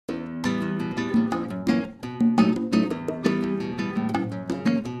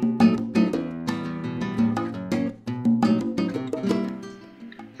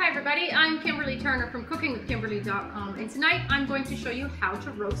from cookingwithkimberly.com, and tonight I'm going to show you how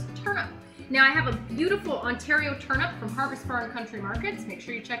to roast turnip. Now I have a beautiful Ontario turnip from Harvest Barn Country Markets. Make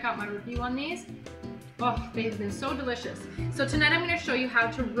sure you check out my review on these. Oh, they've been so delicious. So tonight I'm going to show you how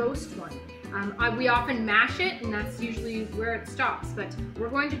to roast one. We often mash it, and that's usually where it stops, but we're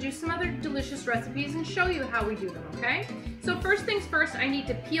going to do some other delicious recipes and show you how we do them, okay? So first things first, I need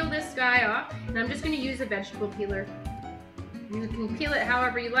to peel this guy off, and I'm just going to use a vegetable peeler. You can peel it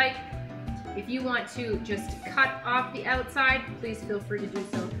however you like. If you want to just cut off the outside, please feel free to do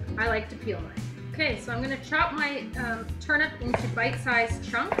so. I like to peel mine. Okay, so I'm going to chop my turnip into bite-sized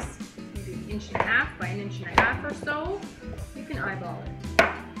chunks, maybe 1.5 inches by 1.5 inches or so. You can eyeball it.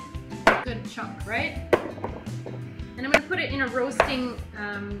 Good chunk, right? And I'm going to put it in a roasting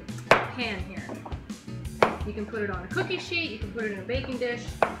pan here. You can put it on a cookie sheet, you can put it in a baking dish,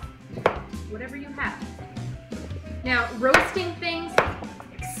 whatever you have. Now, roasting things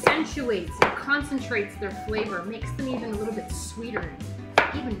accentuates and concentrates their flavor, makes them even a little bit sweeter,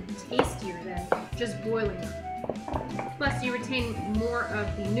 even tastier than just boiling them. Plus, you retain more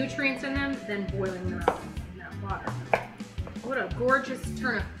of the nutrients in them than boiling them out in that water. What a gorgeous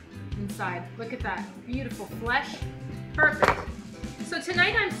turnip inside. Look at that beautiful flesh. Perfect. So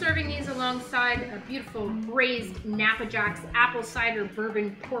tonight I'm serving these alongside a beautiful braised Napa Jack's apple cider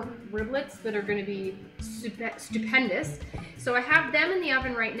bourbon pork riblets that are going to be stupendous. So I have them in the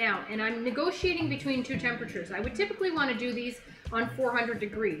oven right now, and I'm negotiating between two temperatures. I would typically want to do these on 400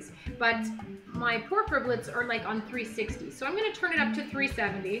 degrees, but my pork riblets are like on 360. So I'm going to turn it up to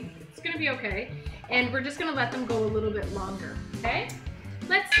 370. It's going to be okay. And we're just going to let them go a little bit longer, okay?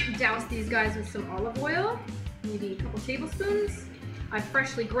 Let's douse these guys with some olive oil, maybe a couple tablespoons. I've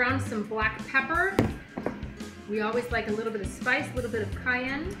freshly ground some black pepper. We always like a little bit of spice, a little bit of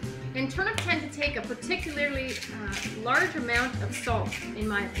cayenne. And turnip tend to take a particularly large amount of salt, in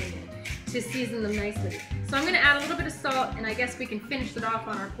my opinion, to season them nicely. So I'm going to add a little bit of salt, and I guess we can finish it off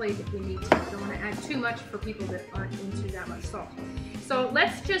on our plate if we need to. I don't want to add too much for people that aren't into that much salt. So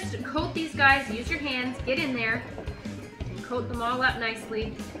let's just coat these guys. Use your hands, get in there, and coat them all up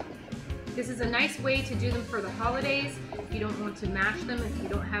nicely. This is a nice way to do them for the holidays. If you don't want to mash them, if you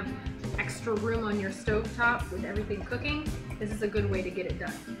don't have extra room on your stovetop with everything cooking, this is a good way to get it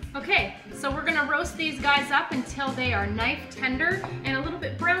done. Okay, so we're gonna roast these guys up until they are knife tender and a little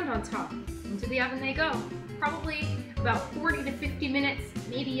bit browned on top. Into the oven they go. Probably about 40 to 50 minutes,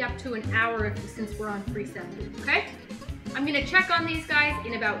 maybe up to an hour since we're on 370, okay? I'm gonna check on these guys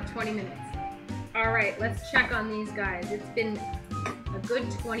in about 20 minutes. All right, let's check on these guys. It's been a good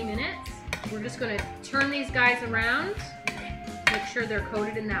 20 minutes. We're just going to turn these guys around, make sure they're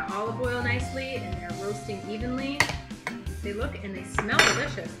coated in that olive oil nicely and they're roasting evenly. They look and they smell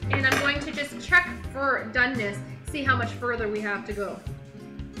delicious. And I'm going to just check for doneness, see how much further we have to go.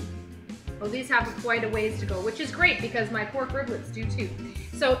 Oh, these have quite a ways to go, which is great because my pork riblets do too.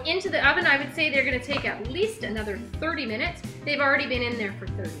 So into the oven, I would say they're going to take at least another 30 minutes. They've already been in there for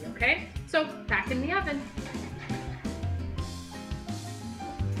 30, okay? So back in the oven.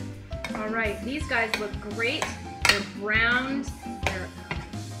 All right, these guys look great. They're browned.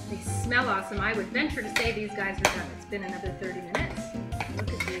 They smell awesome. I would venture to say these guys are done. It's been another 30 minutes.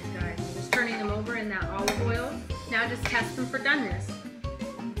 Look at these guys. I'm just turning them over in that olive oil. Now just test them for doneness.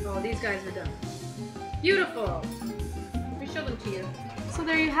 Oh, these guys are done. Beautiful. Let me show them to you. So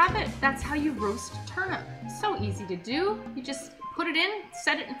there you have it. That's how you roast turnip. So easy to do. You just put it in,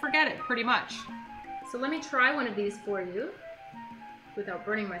 set it and forget it, pretty much. So let me try one of these for you without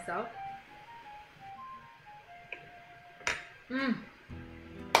burning myself.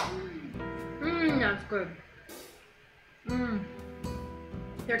 That's good.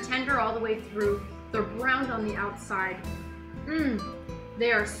 They're tender all the way through. They're browned on the outside.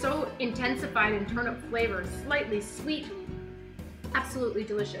 They are so intensified in turnip flavor, slightly sweet, absolutely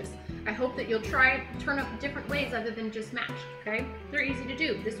delicious. I hope that you'll try turnip different ways other than just mashed, okay? They're easy to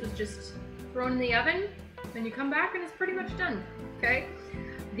do. This was just thrown in the oven, then you come back and it's pretty much done, okay?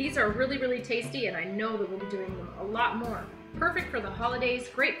 These are really, really tasty, and I know that we'll be doing them a lot more. Perfect for the holidays,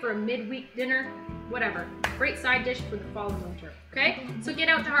 great for a midweek dinner, whatever. Great side dish for the fall and winter, okay? So get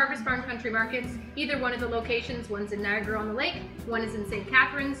out to Harvest Barn Country Markets, either one of the locations. One's in Niagara on the Lake, one is in St.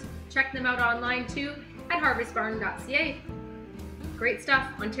 Catharines. Check them out online too at harvestbarn.ca. Great stuff,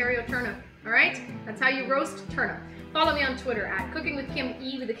 Ontario turnip, all right? That's how you roast turnip. Follow me on Twitter at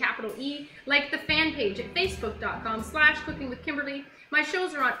cookingwithkime with a capital E. Like the fan page at facebook.com/cookingwithkimberly. My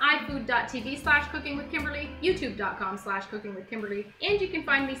shows are on ifood.tv/cookingwithkimberly, youtube.com/cookingwithkimberly, and you can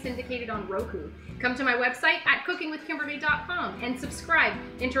find me syndicated on Roku. Come to my website at cookingwithkimberly.com and subscribe,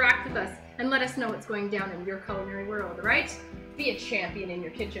 interact with us, and let us know what's going down in your culinary world, all right? Be a champion in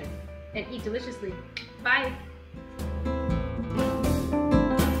your kitchen. and eat deliciously. Bye.